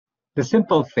The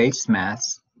simple face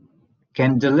mask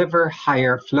can deliver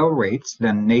higher flow rates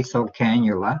than nasal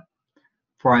cannula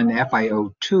for an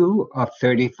FiO2 of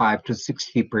 35 to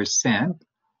 60%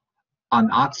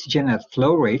 on oxygen at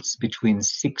flow rates between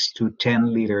 6 to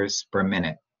 10 liters per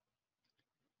minute.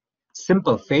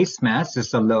 Simple face mask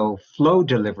is a low flow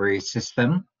delivery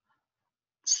system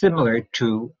similar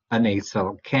to a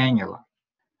nasal cannula.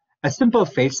 A simple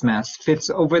face mask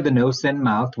fits over the nose and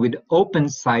mouth with open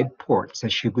side ports,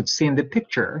 as you could see in the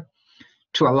picture,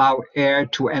 to allow air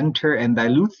to enter and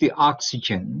dilute the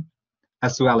oxygen,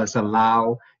 as well as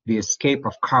allow the escape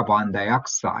of carbon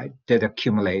dioxide that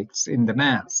accumulates in the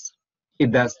mask.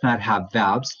 It does not have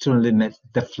valves to limit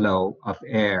the flow of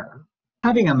air.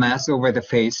 Having a mask over the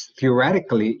face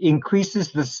theoretically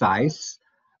increases the size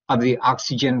of the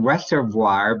oxygen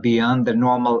reservoir beyond the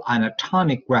normal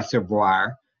anatomic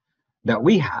reservoir that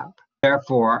we have.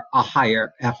 Therefore, a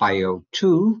higher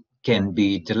FiO2 can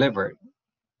be delivered.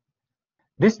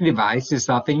 This device is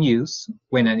often used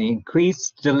when an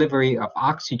increased delivery of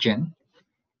oxygen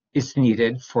is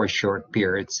needed for short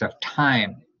periods of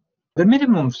time. The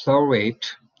minimum flow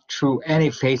rate through any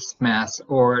face mask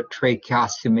or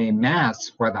tracheostomy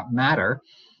mask, for that matter,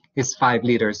 is 5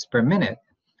 liters per minute,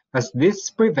 as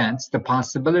this prevents the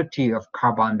possibility of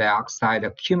carbon dioxide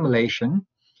accumulation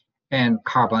and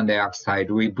carbon dioxide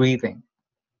rebreathing.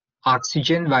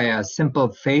 Oxygen via a simple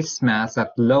face mask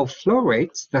at low flow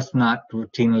rates does not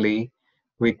routinely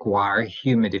require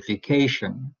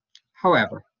humidification.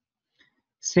 However,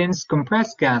 since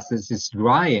compressed gases is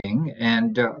drying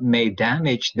and may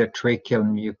damage the tracheal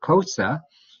mucosa,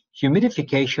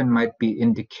 humidification might be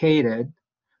indicated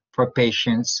for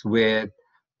patients with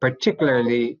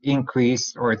particularly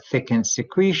increased or thickened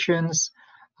secretions,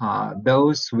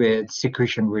 those with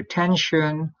secretion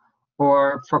retention,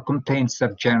 or for complaints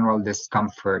of general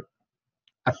discomfort.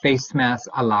 A face mask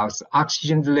allows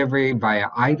oxygen delivery via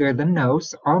either the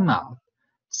nose or mouth,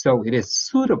 so it is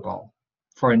suitable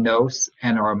for nose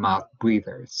and or mouth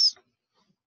breathers.